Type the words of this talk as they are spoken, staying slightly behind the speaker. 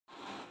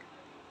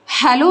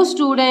Hello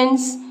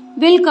students,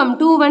 welcome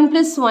to 1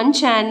 plus 1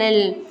 channel.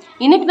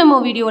 இன்னைக்கு நம்ம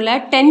வீடியோல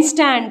 10th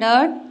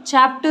standard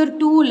chapter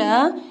 2ல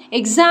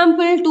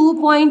example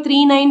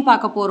 2.39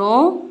 பார்க்க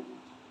போறோம்.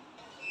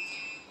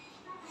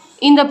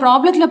 இந்த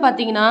ப்ராப்ளத்துல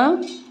பாத்தீங்கன்னா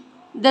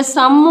the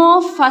sum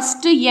of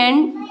first n,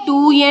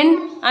 2n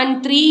and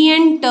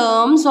 3n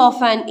terms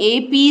of an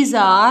APs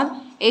are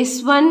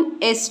S1,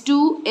 S2,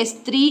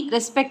 S3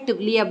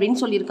 respectively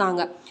அப்படினு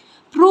சொல்லிருக்காங்க.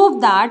 Prove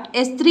that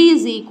S3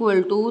 is equal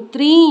to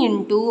 3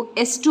 into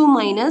S2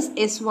 minus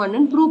S1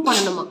 ன்னு prove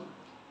பண்ணணுமா.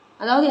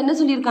 அதாவது என்ன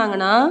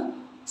சொல்லிருக்காங்கன்னா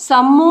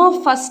sum of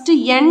first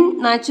n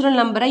natural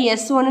number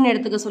S1 ன்னு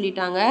எடுத்துக்க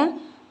சொல்லிட்டாங்க.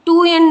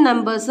 2n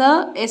numbers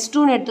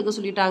S2 ன்னு எடுத்துக்க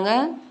சொல்லிட்டாங்க.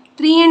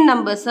 3n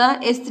numbers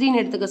S3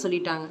 ன்னு எடுத்துக்க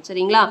சொல்லிட்டாங்க.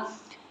 சரிங்களா?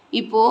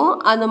 இப்போ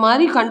அந்த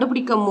மாதிரி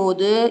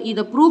கண்டுபிடிக்கும்போது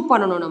இத prove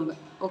பண்ணனும் நம்ம.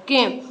 ஓகே?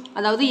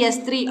 அதாவது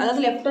S3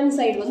 அதாவது left hand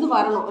side வந்து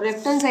வரணும்.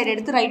 left hand side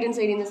எடுத்து right hand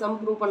side இந்த sum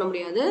prove பண்ண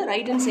முடியாது.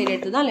 right hand side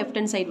எடுத்து தான் left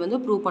hand side வந்து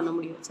prove பண்ண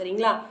முடியும்.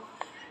 சரிங்களா?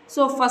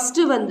 So first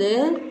வந்து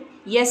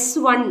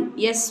S1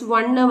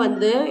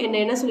 வந்து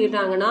என்ன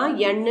சொல்லிட்டாங்கன்னா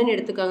n ன்னு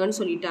எடுத்துக்கங்கன்னு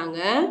சொல்லிட்டாங்க.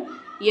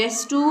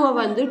 S2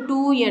 வந்து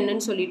 2n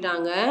ன்னு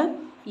சொல்லிட்டாங்க.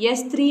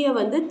 S3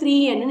 வந்து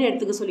 3n ன்னு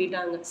எடுத்துக்க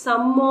சொல்லிட்டாங்க.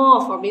 sum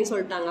of அப்படினு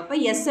சொல்லிட்டாங்க. அப்ப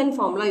Sn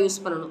ஃபார்முலா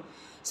யூஸ் பண்ணனும்.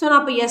 So நான்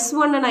அப்ப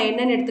S1 நான்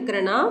என்னன்னு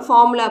எடுத்துக்கறேன்னா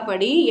ஃபார்முலா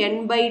படி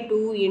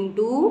n/2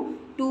 into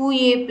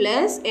 2a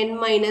plus n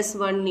minus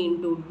 1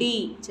 into d.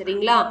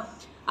 சரிங்களா?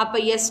 அப்ப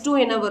S2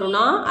 என்ன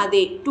வரும்னா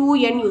அதே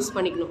 2n யூஸ்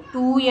பண்ணிக்கணும்.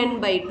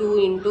 2n/2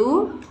 into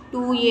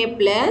 2a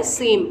plus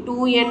same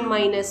 2n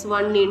minus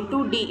 1 into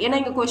d. ஏன்னா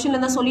இங்க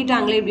क्वेश्चनல தான்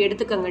சொல்லிட்டாங்களே இப்படி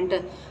எடுத்துக்கங்கன்னு.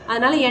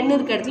 அதனால n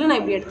இருக்க இடத்துல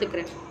நான் இப்படி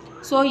எடுத்துக்கறேன்.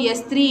 So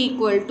S3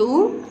 equal to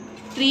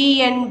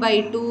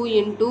 3n/2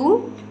 into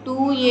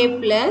 2a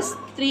plus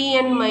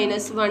 3n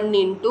minus 1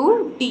 into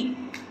d.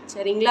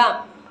 சரிங்களா?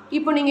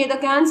 இப்போ நீங்க இத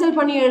கேன்சல்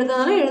பண்ணி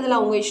எழுதறதால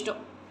எழுதலாம் உங்க இஷ்டம்.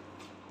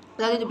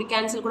 அதாவது இப்படி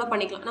கேன்சல் கூட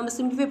பண்ணிக்கலாம். நம்ம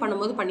சிம்பிளிஃபை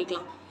பண்ணும்போது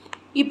பண்ணிக்கலாம்.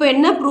 இப்போ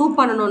என்ன ப்ரூவ்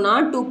பண்ணனும்னா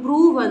to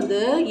prove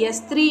வந்து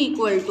S3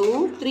 equal to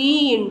 3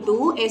 into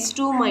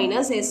S2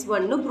 minus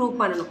S1 ன்னு ப்ரூவ்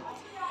பண்ணனும்.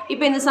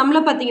 இப்போ இந்த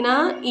சம்ல பாத்தீங்கன்னா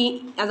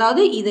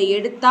அதாவது இத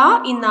எடுத்தா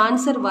இந்த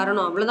ஆன்சர்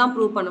வரணும். அவ்வளவுதான்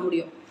ப்ரூவ் பண்ண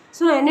முடியும்.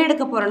 சோ நான் என்ன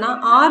எடுக்க போறேன்னா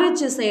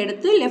RHS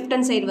எடுத்து லெஃப்ட்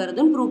ஹேண்ட் சைடு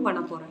வருதுன்னு ப்ரூவ் பண்ண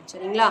போறேன்.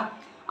 சரிங்களா?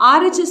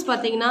 RHS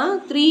பாத்தீங்கன்னா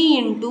 3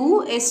 into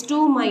S2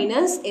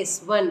 minus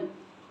S1.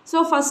 So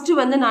first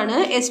வந்து நான்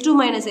S2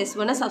 minus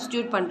S1 ஐ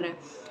சப்ஸ்டிட்யூட் பண்றேன்.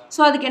 சோ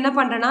அதுக்கு என்ன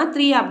பண்றேன்னா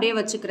 3 அப்படியே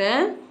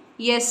வச்சுக்கிறேன்.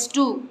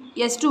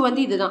 S2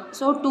 வந்து இதுதான்.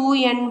 So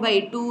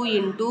 2n/2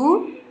 into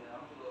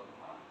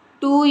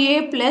 2a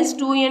plus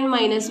 2n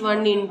minus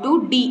 1 into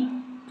d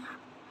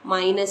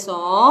minus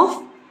of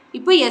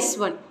இப்போ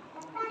S1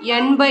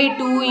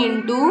 n/2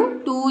 into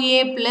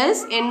 2a plus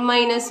n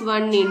minus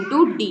 1 into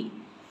d.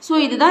 So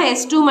இதுதான்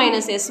S2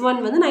 minus S1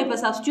 வந்து நான் இப்ப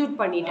சப்ஸ்டிட்யூட்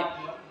பண்ணிட்டேன்.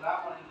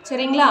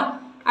 சரிங்களா?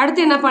 அடுத்து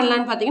என்ன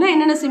பண்ணலாம்னு பாத்தீங்கன்னா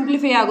என்னென்ன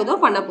சிம்பிளிஃபை ஆகுதோ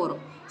பண்ண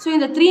போறோம். சோ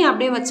இந்த 3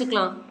 அப்படியே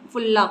வச்சுக்கலாம்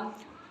ஃபுல்லா.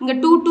 இங்க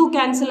 2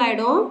 கேன்சல்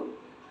ஆயிடும்.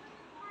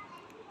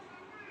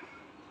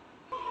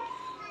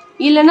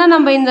 இல்லனா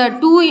நம்ம இந்த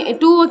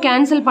 2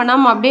 கேன்சல்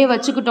பண்ணாம அப்படியே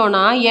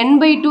வச்சுக்கிட்டோம்னா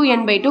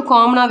n/2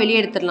 காமனா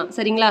வெளிய எடுத்துறலாம்.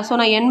 சரிங்களா? சோ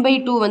நான்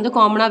n/2 வந்து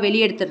காமனா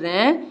வெளிய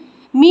எடுத்துறேன்.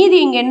 மீதி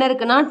இங்க என்ன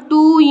இருக்குன்னா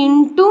 2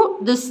 into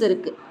this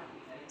இருக்கு.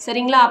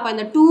 சரிங்களா? அப்ப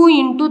இந்த 2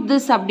 into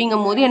this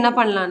அப்படிங்கும்போது என்ன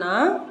பண்ணலாம்னா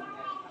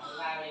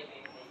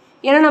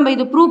ஏன்னா நம்ம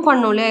இது ப்ரூவ்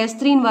பண்ணனும்ல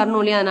S3 ன்னு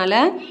வரணும்ல அதனால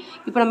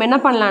இப்போ நம்ம என்ன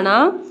பண்ணலாம்னா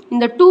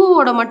இந்த 2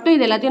 ஓட மட்டும்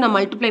இது எல்லாத்தையும் நான்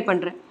மல்டிப்ளை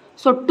பண்றேன்.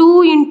 சோ 2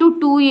 into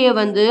 2a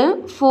வந்து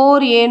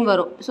 4a ன்னு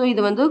வரும். சோ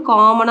இது வந்து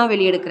காமனா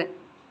வெளிய எடுக்கிறேன்.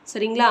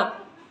 சரிங்களா?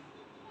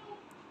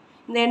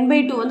 இந்த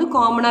n/2 வந்து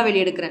காமனா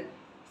வெளிய எடுக்கிறேன்.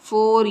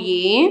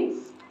 4a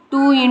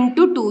 2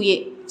 into 2a.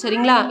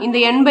 சரிங்களா? இந்த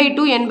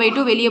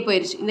n/2 வெளிய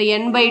போயிருச்சு. இந்த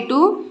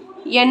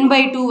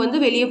n/2 வந்து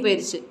வெளிய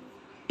போயிருச்சு.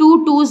 2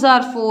 2s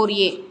are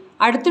 4a.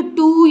 அடுத்து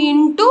 2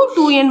 into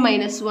 2n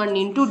minus 1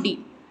 into d.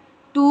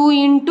 2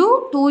 into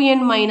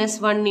 2n minus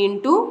 1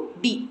 into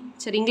d.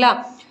 சரிங்களா?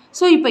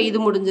 சோ இப்போ இது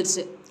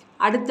முடிஞ்சிருச்சு.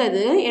 அடுத்து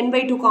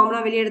n/2 காமனா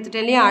வெளிய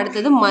எடுத்துட்டேன் இல்லையா?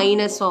 அடுத்து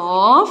minus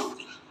of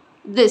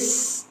this.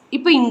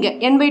 இப்போ இங்க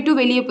n/2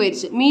 வெளிய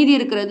போயிருச்சு. மீதி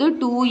இருக்குது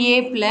 2a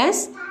plus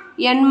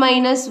n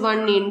minus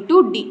 1 into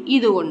d.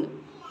 இது ஒன்னு.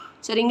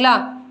 சரிங்களா?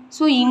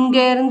 சோ இங்க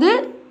இருந்து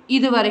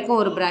இது வரைக்கும்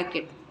ஒரு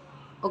bracket.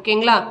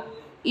 ஓகேங்களா?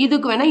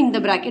 இதுக்கு வேணா இந்த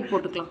bracket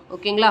போட்டுக்கலாம்.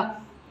 ஓகேங்களா?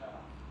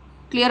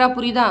 கிளியரா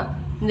புரியுதா?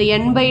 இந்த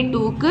n/2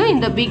 க்கு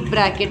இந்த big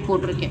bracket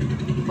போட்டுருக்கேன்.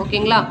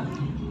 ஓகேங்களா?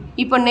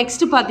 இப்போ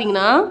நெக்ஸ்ட்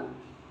பாத்தீங்கன்னா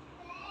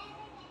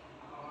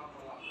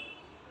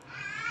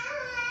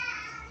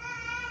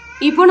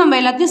இப்போ நம்ம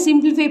எல்லாத்தையும்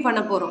சிம்பிளிஃபை பண்ண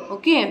போறோம்.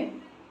 ஓகே?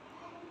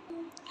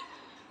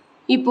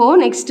 இப்போ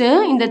நெக்ஸ்ட்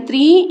இந்த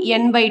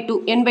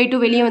 3n/2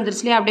 வெளிய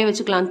வந்துருச்சுல அப்படியே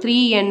வச்சுக்கலாம்.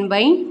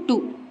 3n/2.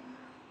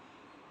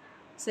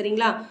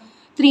 சரிங்களா?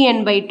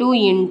 3n/2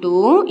 into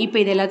இப்போ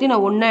இது எல்லாத்தையும்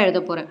நான் ஒண்ணா எழுத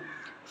போறேன்.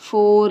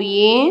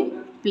 4a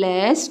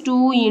plus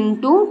 2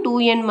 into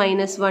 2n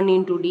minus 1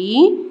 into d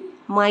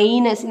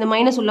minus இந்த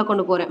மைனஸ் உள்ள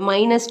கொண்டு போறேன்.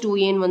 minus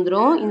 2a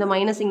வந்துரும். இந்த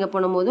மைனஸ் இங்க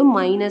போடும்போது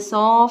minus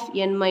of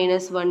n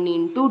minus 1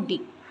 into d.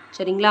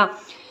 சரிங்களா?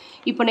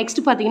 இப்போ நெக்ஸ்ட்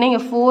பார்த்தீங்கன்னா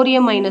இங்கே 4a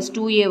மைனஸ்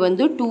 2a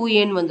வந்து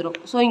 2aன்னு வந்துடும்.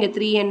 ஸோ இங்கே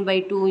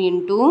 3n/2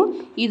 இன்ட்டு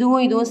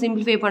இதுவும்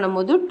சிம்பிளிஃபை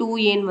பண்ணும்போது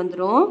 2aன்னு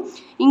வந்துடும்.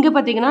 இங்கே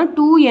பார்த்தீங்கன்னா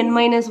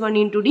 2n-1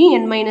 into D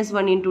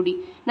n-1 into D.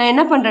 நான்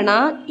என்ன பண்ணுறேன்னா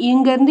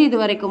இங்கேருந்து இது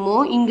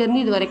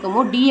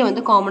வரைக்குமோ டியை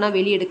வந்து காமனாக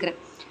வெளியே எடுக்கிறேன்.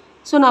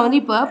 ஸோ நான்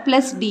வந்து இப்போ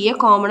ப்ளஸ் டியை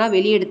காமனாக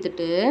வெளியே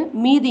எடுத்துட்டு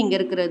மீதி இங்கே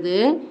இருக்கிறது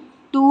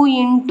 2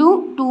 into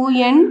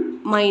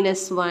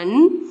 2n-1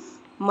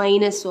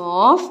 minus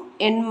of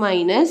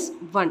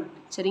n-1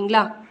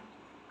 சரிங்களா.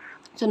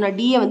 ஸோ நான்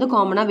டியை வந்து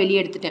காமனாக வெளியே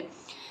எடுத்துட்டேன்.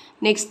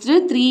 Next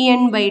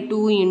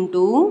 3n/2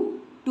 into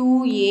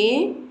 2a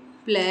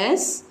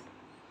plus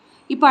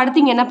இப்போ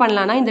அடுத்து இங்கே என்ன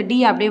பண்ணலான்னா இந்த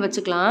டியை அப்படியே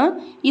வச்சுக்கலாம்.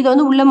 இதை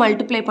வந்து உள்ளே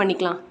மல்டிப்ளை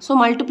பண்ணிக்கலாம். ஸோ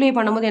மல்டிப்ளை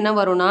பண்ணும்போது என்ன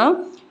வரும்னா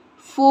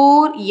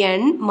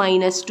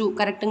 4n-2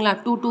 கரெக்டுங்களா.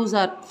 2 2s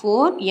are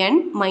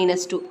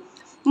 4n-2.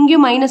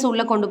 இங்கேயும் மைனஸ்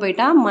உள்ளே கொண்டு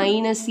போயிட்டா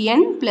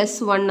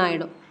 -n+1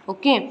 ஆகிடும்.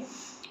 ஓகே,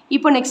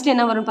 இப்போ நெக்ஸ்ட்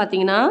என்ன வரும்னு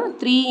பார்த்தீங்கன்னா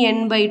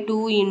 3n/2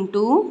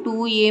 into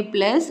 2a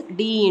plus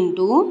D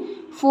into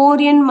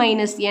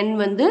 4n-n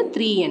வந்து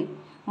 3n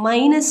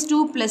 -2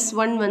 +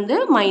 1 வந்து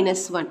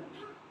 -1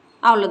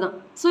 அவ்வளோதான்.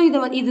 ஸோ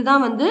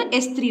இதுதான் வந்து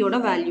S3யோட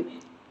வேல்யூ.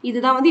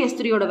 இதுதான் வந்து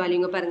S3யோட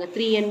வேல்யூங்க பாருங்கள்.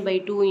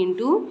 3n/2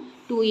 into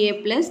 2a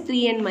plus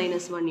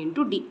 3n-1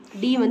 into D.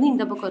 D வந்து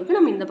இந்த பக்கம் இருக்குது,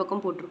 நம்ம இந்த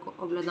பக்கம் போட்டிருக்கோம்,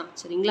 அவ்வளோதான்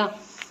சரிங்களா.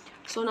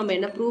 ஸோ நம்ம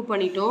என்ன ப்ரூவ்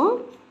பண்ணிட்டோம்,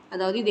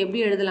 அதாவது இது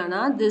எப்படி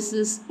எழுதலாம்னா this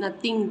is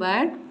nothing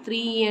but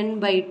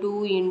 3n/2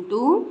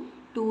 into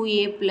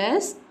 2a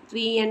plus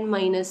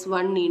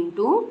 3n-1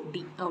 into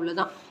D.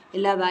 அவ்வளோதான்.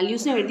 எல்லா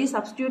வேல்யூஸும் எழுதி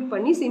சப்ஸ்டியூட்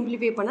பண்ணி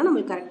சிம்பிளிஃபை பண்ணால்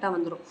நம்மளுக்கு கரெக்டாக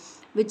வந்துடும்.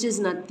 which is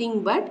nothing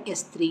but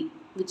S3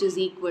 which is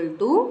equal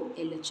to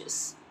LHS.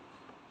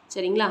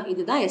 சரிங்களா,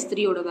 இதுதான்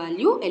S3யோட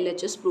வேல்யூ.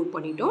 LHS ப்ரூவ்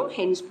பண்ணிட்டோம்,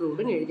 ஹென்ஸ்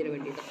ப்ரூவ்டுன்னு எழுதிட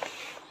வேண்டியது.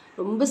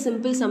 ரொம்ப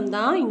சிம்பிள் சம்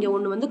தான். இங்கே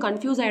ஒன்று வந்து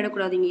கன்ஃபியூஸ்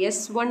ஆகிடக்கூடாது. இங்கே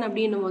S1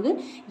 அப்படின்னும் போது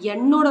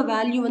என்னோட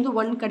வேல்யூ வந்து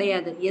 1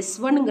 கிடையாது.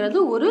 S1ங்கிறது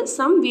ஒரு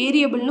சம்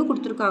வேரியபிள்னு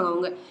கொடுத்துருக்காங்க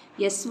அவங்க.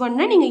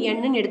 S1னை நீங்கள்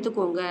என்னன்னு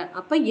எடுத்துக்கோங்க.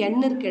 அப்போ n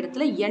இருக்க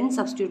இடத்துல n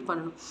சப்ஸ்டியூட்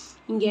பண்ணணும்.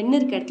 இங்கே n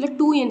இருக்க இடத்துல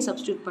 2n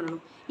சப்ஸ்டியூட்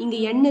பண்ணணும். இங்கே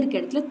n இருக்க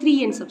இடத்துல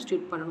 3n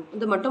சப்ஸ்டியூட் பண்ணணும்.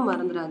 இது மட்டும்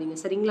மறந்துடாதீங்க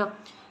சரிங்களா.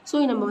 ஸோ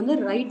நம்ம வந்து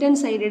ரைட்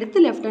ஹேண்ட் சைடு எடுத்து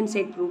லெஃப்ட் ஹேண்ட்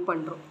சைடு ப்ரூவ்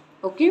பண்ணுறோம்.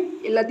 ஓகே,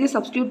 எல்லாத்தையும்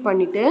சப்ஸ்டியூட்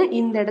பண்ணிவிட்டு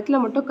இந்த இடத்துல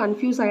மட்டும்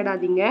கன்ஃபியூஸ்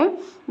ஆகிடாதீங்க.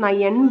 நான்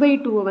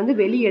n/2 வந்து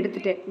வெளியே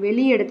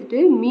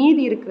எடுத்துட்டு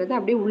மீதி இருக்கிறத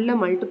அப்படியே உள்ளே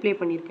மல்டிப்ளை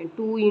பண்ணியிருக்கேன்.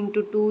 2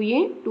 இன்ட்டு 2a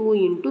 2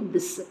 இன்ட்டு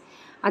திஸ்.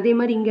 அதே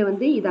மாதிரி இங்கே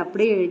வந்து இதை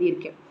அப்படியே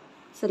எழுதியிருக்கேன்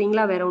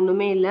சரிங்களா, வேறு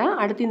ஒன்றுமே இல்லை.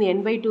 அடுத்து இந்த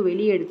n/2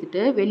 வெளியே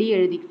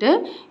எழுதிக்கிட்டு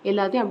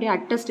எல்லாத்தையும் அப்படியே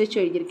அட்ட ஸ்டெச்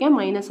எழுதியிருக்கேன்.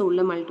 மைனஸை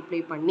உள்ளே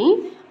மல்டிப்ளை பண்ணி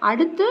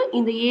அடுத்து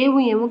இந்த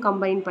ஏவும்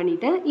கம்பைன்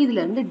பண்ணிவிட்டு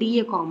இதுலேருந்து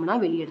டிஏ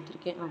காமனாக வெளியே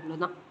எடுத்திருக்கேன்,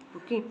 அவ்வளோதான்.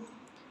 ஓகே,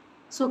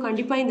 ஸோ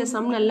கண்டிப்பாக இந்த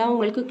சம் நல்லா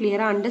உங்களுக்கு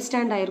கிளியராக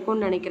அண்டர்ஸ்டாண்ட்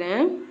ஆகிருக்கும்னு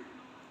நினைக்கிறேன்.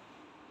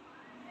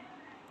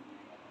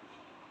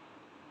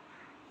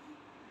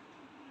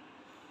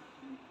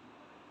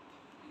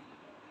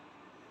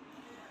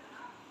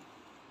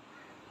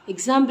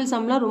 எக்ஸாம்பிள்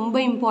சம்லாம் ரொம்ப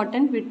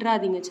இம்பார்ட்டன்ட்,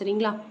 விட்டுறாதீங்க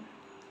சரிங்களா.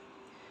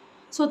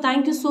 So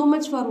thank you so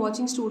much for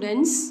வாட்சிங்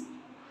ஸ்டூடெண்ட்ஸ்.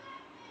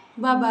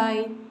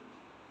 பாய்.